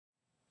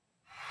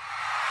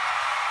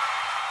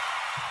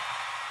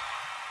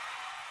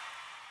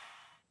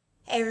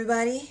Hey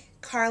everybody,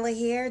 Carla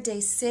here,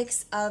 day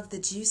 6 of the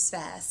Juice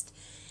Fast.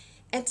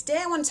 And today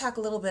I want to talk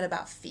a little bit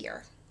about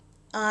fear.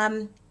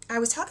 I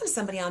was talking to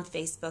somebody on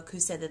Facebook who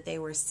said that they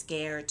were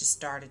scared to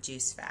start a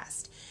juice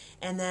fast.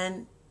 And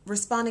then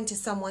responding to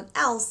someone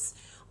else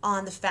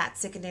on the Fat,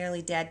 Sick, and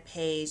Nearly Dead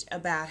page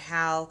about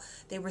how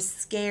they were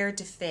scared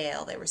to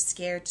fail. They were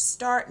scared to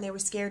start and they were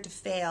scared to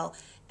fail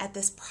at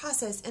this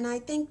process. And I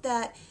think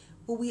that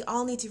what we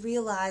all need to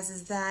realize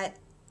is that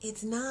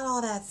it's not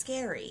all that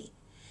scary.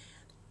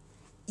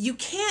 You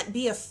can't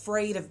be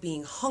afraid of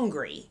being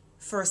hungry,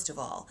 first of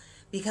all,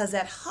 because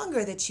that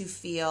hunger that you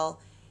feel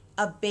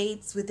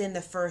abates within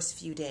the first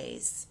few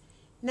days.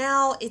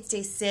 Now it's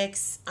day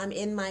 6, I'm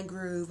in my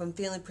groove, I'm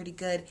feeling pretty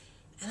good,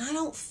 and I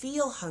don't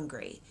feel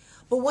hungry.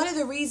 But one of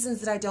the reasons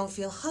that I don't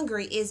feel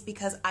hungry is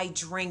because I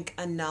drink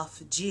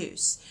enough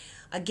juice.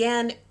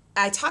 Again,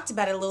 I talked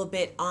about it a little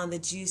bit on the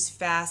Juice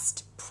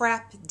Fast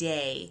Prep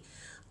Day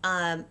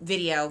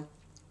video.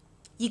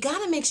 You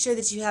got to make sure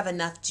that you have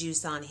enough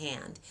juice on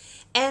hand.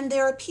 And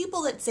there are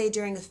people that say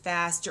during a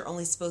fast you're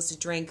only supposed to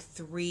drink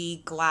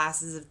 3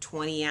 glasses of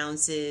 20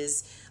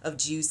 ounces of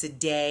juice a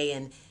day.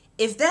 And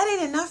if that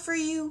ain't enough for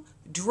you,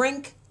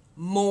 drink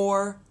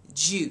more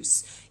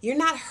juice. You're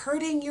not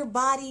hurting your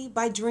body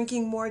by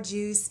drinking more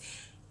juice.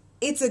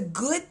 It's a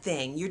good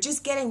thing. You're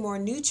just getting more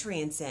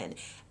nutrients in.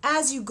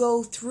 As you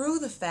go through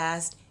the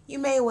fast, you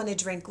may want to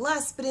drink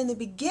less, but in the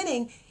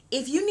beginning,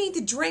 if you need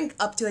to drink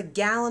up to a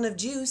gallon of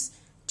juice,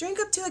 drink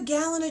up to a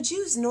gallon of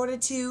juice in order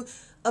to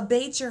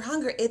abate your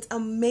hunger. It's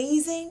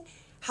amazing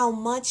how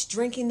much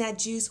drinking that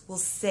juice will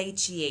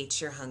satiate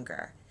your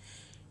hunger.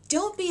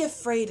 Don't be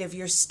afraid of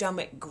your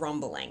stomach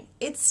grumbling.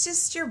 It's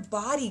just your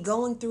body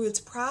going through its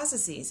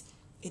processes.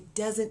 It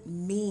doesn't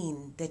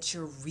mean that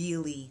you're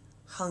really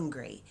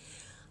hungry.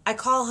 I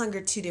call hunger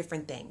 2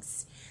 different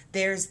things.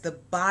 There's the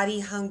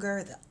body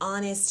hunger, the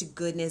honest to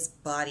goodness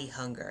body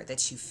hunger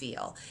that you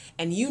feel.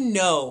 And you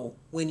know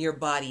when your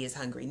body is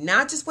hungry,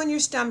 not just when your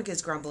stomach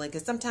is grumbling,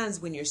 because sometimes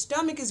when your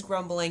stomach is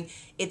grumbling,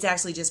 it's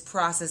actually just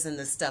processing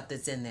the stuff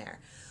that's in there.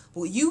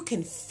 Well, you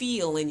can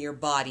feel in your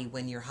body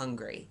when you're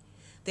hungry.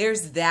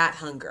 There's that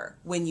hunger.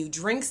 When you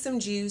drink some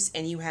juice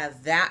and you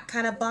have that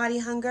kind of body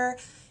hunger,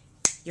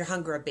 your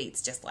hunger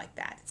abates just like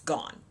that. It's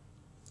gone.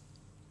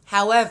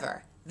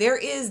 However, there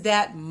is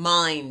that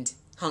mind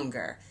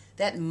hunger.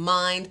 That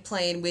mind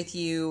playing with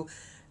you,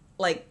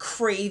 like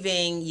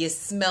craving, you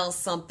smell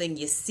something,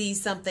 you see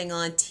something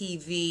on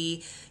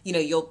TV,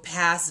 you'll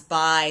pass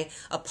by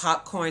a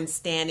popcorn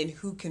stand, and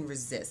who can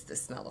resist the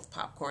smell of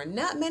popcorn?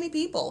 Not many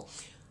people.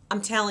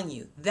 I'm telling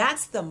you,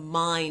 that's the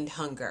mind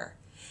hunger.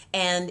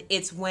 And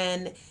it's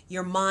when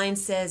your mind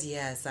says,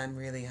 yes, I'm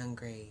really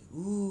hungry.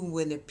 Ooh,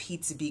 wouldn't a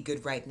pizza be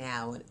good right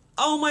now? And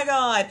oh my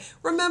God,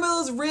 remember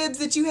those ribs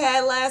that you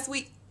had last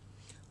week?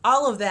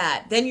 All of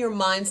that, then your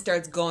mind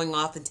starts going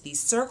off into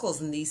these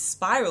circles and these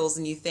spirals,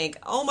 and you think,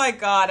 oh my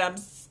God, I'm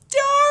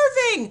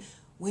starving,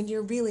 when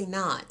you're really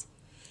not.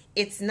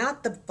 It's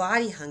not the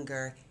body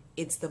hunger,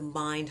 it's the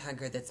mind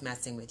hunger that's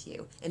messing with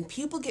you. And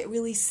people get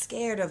really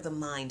scared of the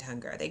mind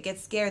hunger. They get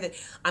scared that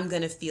I'm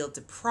going to feel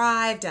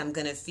deprived, I'm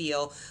going to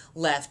feel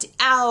left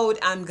out,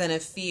 I'm going to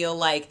feel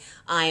like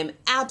I am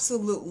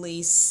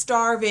absolutely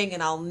starving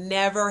and I'll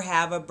never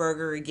have a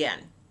burger again.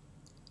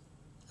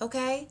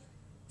 Okay?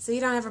 So you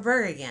don't have a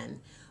burger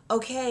again.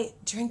 Okay,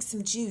 drink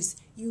some juice.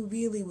 You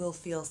really will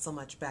feel so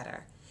much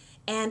better.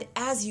 And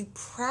as you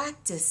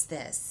practice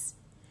this,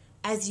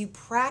 as you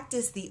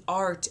practice the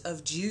art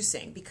of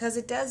juicing, because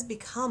it does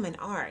become an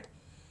art,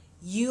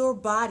 your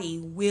body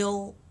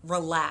will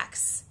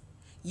relax.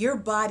 Your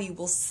body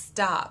will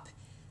stop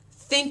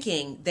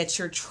thinking that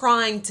you're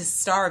trying to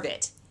starve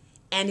it.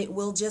 And it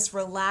will just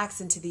relax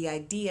into the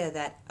idea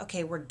that,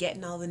 okay, we're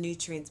getting all the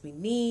nutrients we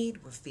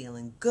need. We're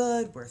feeling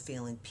good. We're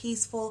feeling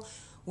peaceful.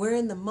 We're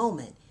in the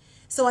moment.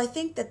 So I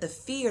think that the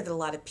fear that a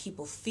lot of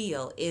people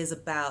feel is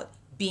about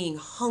being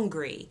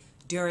hungry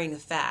during a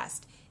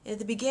fast. And at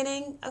the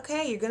beginning,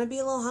 okay, you're going to be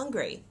a little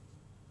hungry.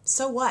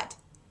 So what?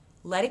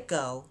 Let it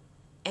go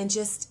and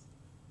just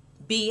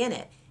be in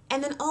it.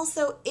 And then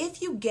also,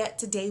 if you get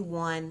to day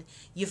 1,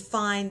 you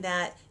find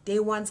that day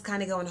 1's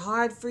kind of going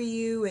hard for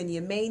you and you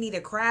may need a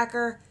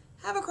cracker,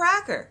 have a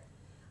cracker.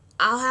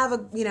 I'll have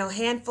a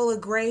handful of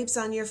grapes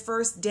on your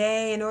first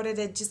day in order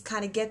to just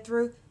kind of get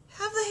through.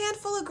 Have a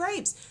handful of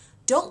grapes.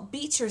 Don't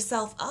beat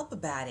yourself up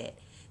about it.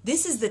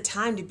 This is the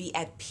time to be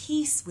at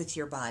peace with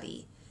your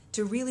body,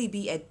 to really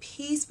be at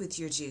peace with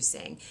your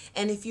juicing.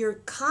 And if you're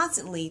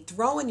constantly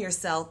throwing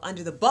yourself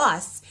under the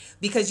bus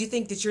because you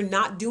think that you're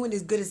not doing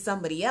as good as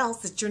somebody else,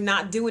 that you're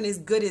not doing as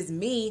good as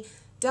me,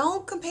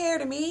 don't compare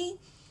to me.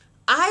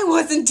 I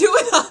wasn't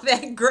doing all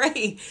that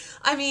great.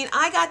 I mean,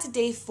 I got to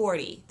day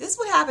 40. This is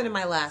what happened in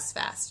my last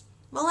fast.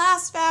 My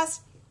last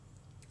fast,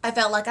 I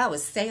felt like I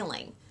was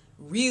sailing.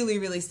 Really,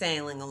 really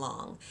sailing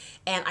along.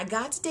 And I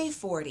got to day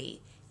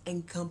 40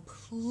 and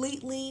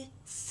completely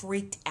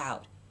freaked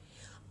out.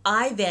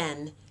 I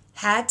then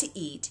had to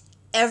eat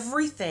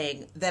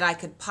everything that I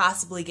could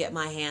possibly get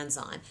my hands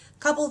on. A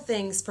couple of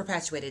things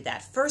perpetuated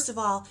that. First of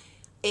all,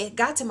 it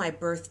got to my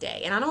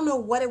birthday, and I don't know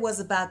what it was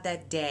about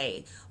that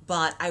day,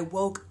 but I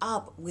woke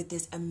up with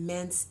this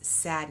immense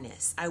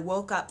sadness. I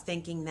woke up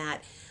thinking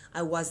that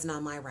I wasn't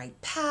on my right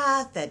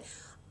path, that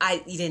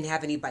you didn't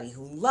have anybody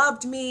who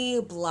loved me,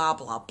 blah,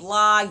 blah,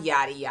 blah,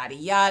 yada, yada,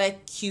 yada,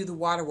 cue the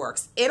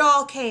waterworks. It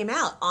all came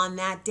out on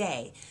that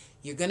day.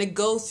 You're going to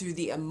go through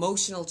the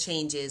emotional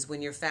changes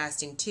when you're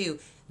fasting too.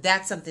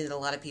 That's something that a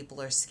lot of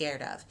people are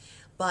scared of.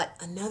 But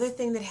another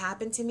thing that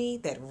happened to me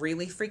that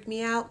really freaked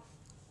me out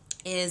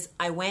is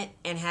I went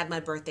and had my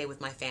birthday with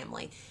my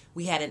family.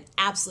 We had an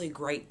absolutely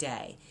great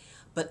day.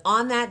 But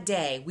on that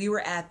day, we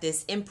were at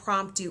this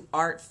impromptu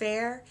art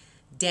fair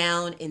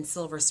down in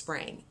Silver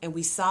Spring, and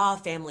we saw a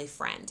family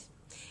friend.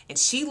 And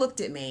she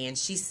looked at me and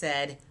she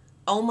said,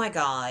 "Oh my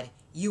God,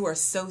 you are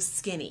so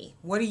skinny.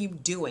 What are you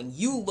doing?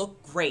 You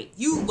look great.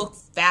 You look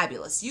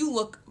fabulous. You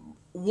look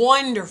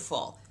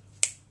wonderful."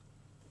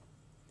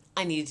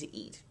 I needed to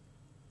eat.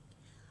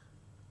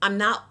 I'm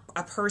not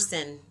a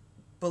person,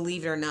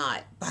 believe it or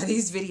not, by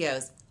these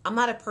videos, I'm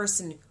not a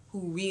person who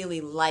really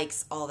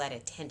likes all that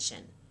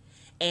attention.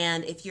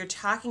 And if you're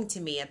talking to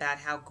me about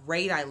how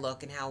great I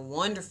look and how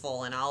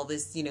wonderful and all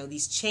this,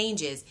 these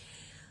changes,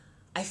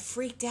 I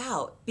freaked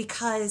out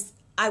because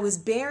I was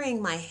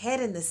burying my head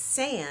in the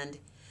sand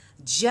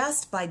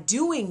just by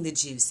doing the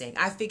juicing.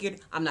 I figured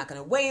I'm not going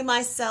to weigh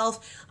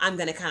myself. I'm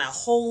going to kind of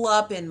hole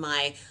up in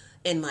my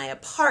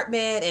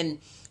apartment, and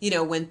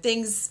when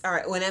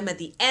I'm at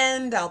the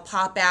end, I'll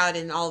pop out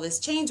and all this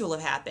change will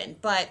have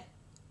happened. But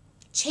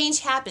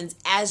change happens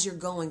as you're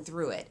going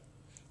through it,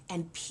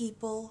 and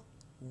people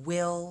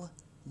will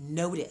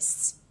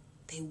notice.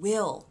 They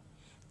will.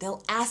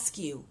 They'll ask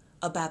you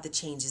about the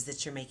changes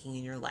that you're making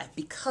in your life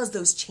because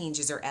those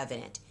changes are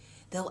evident.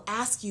 They'll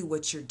ask you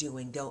what you're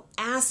doing. They'll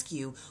ask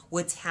you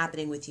what's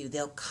happening with you.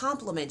 They'll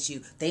compliment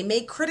you. They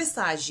may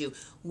criticize you,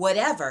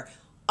 whatever.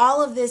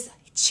 All of this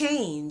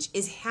change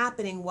is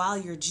happening while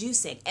you're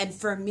juicing. And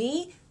for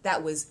me,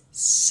 that was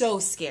so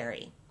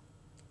scary.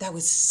 That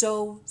was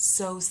so,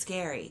 so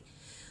scary.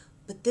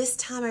 But this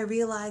time I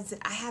realized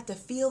that I have to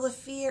feel the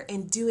fear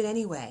and do it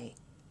anyway.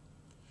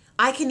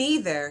 I can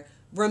either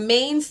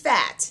remain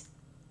fat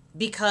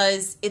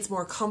because it's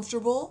more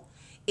comfortable,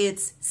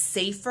 it's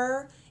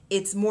safer,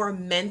 it's more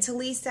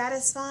mentally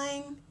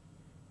satisfying.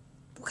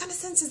 What kind of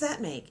sense does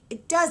that make?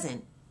 It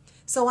doesn't.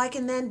 So I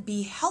can then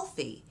be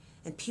healthy,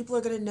 and people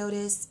are going to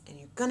notice, and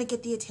you're going to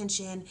get the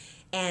attention,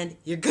 and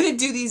you're going to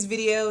do these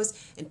videos,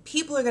 and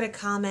people are going to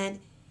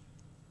comment.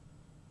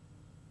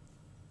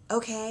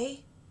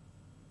 Okay,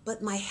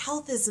 but my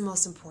health is the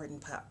most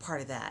important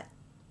part of that.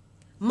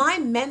 My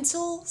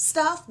mental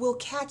stuff will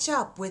catch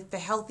up with the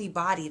healthy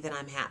body that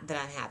I'm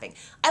having.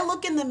 I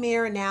look in the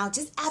mirror now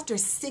just after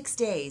 6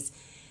 days,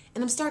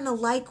 and I'm starting to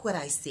like what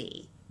I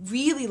see.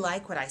 Really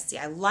like what I see.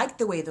 I like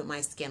the way that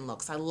my skin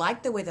looks. I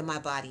like the way that my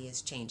body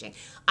is changing.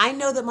 I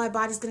know that my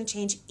body's going to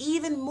change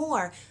even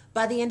more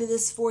by the end of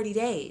this 40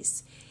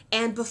 days.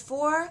 And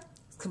before,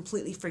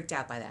 completely freaked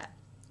out by that.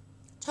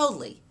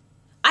 Totally.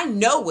 I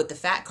know what the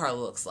fat Carla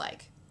looks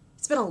like.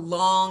 It's been a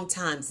long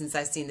time since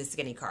I've seen the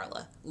skinny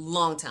Carla.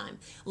 Long time.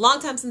 Long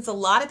time since a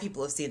lot of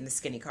people have seen the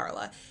skinny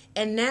Carla.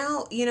 And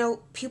now,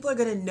 people are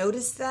going to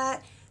notice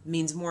that. It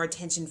means more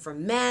attention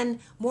from men,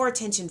 more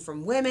attention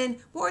from women,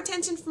 more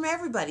attention from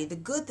everybody, the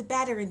good, the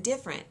bad, or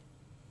indifferent.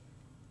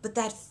 But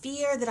that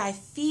fear that I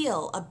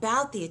feel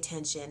about the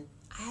attention,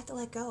 I have to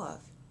let go of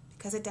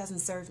because it doesn't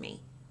serve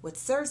me. What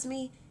serves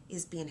me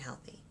is being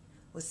healthy.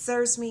 What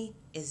serves me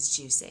is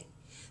juicing.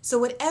 So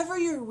whatever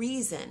your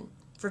reason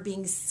for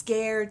being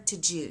scared to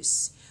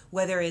juice,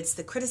 whether it's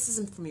the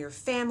criticism from your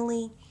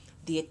family,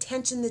 the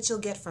attention that you'll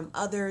get from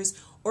others,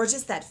 or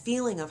just that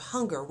feeling of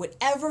hunger,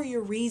 whatever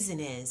your reason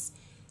is,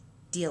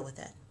 deal with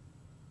it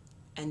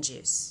and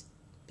juice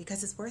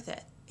because it's worth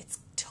it. It's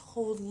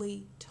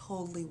totally,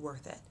 totally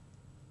worth it.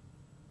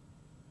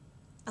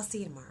 I'll see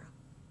you tomorrow.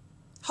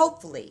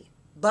 Hopefully,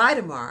 by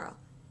tomorrow,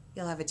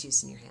 you'll have a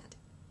juice in your hand.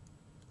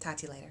 Talk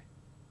to you later.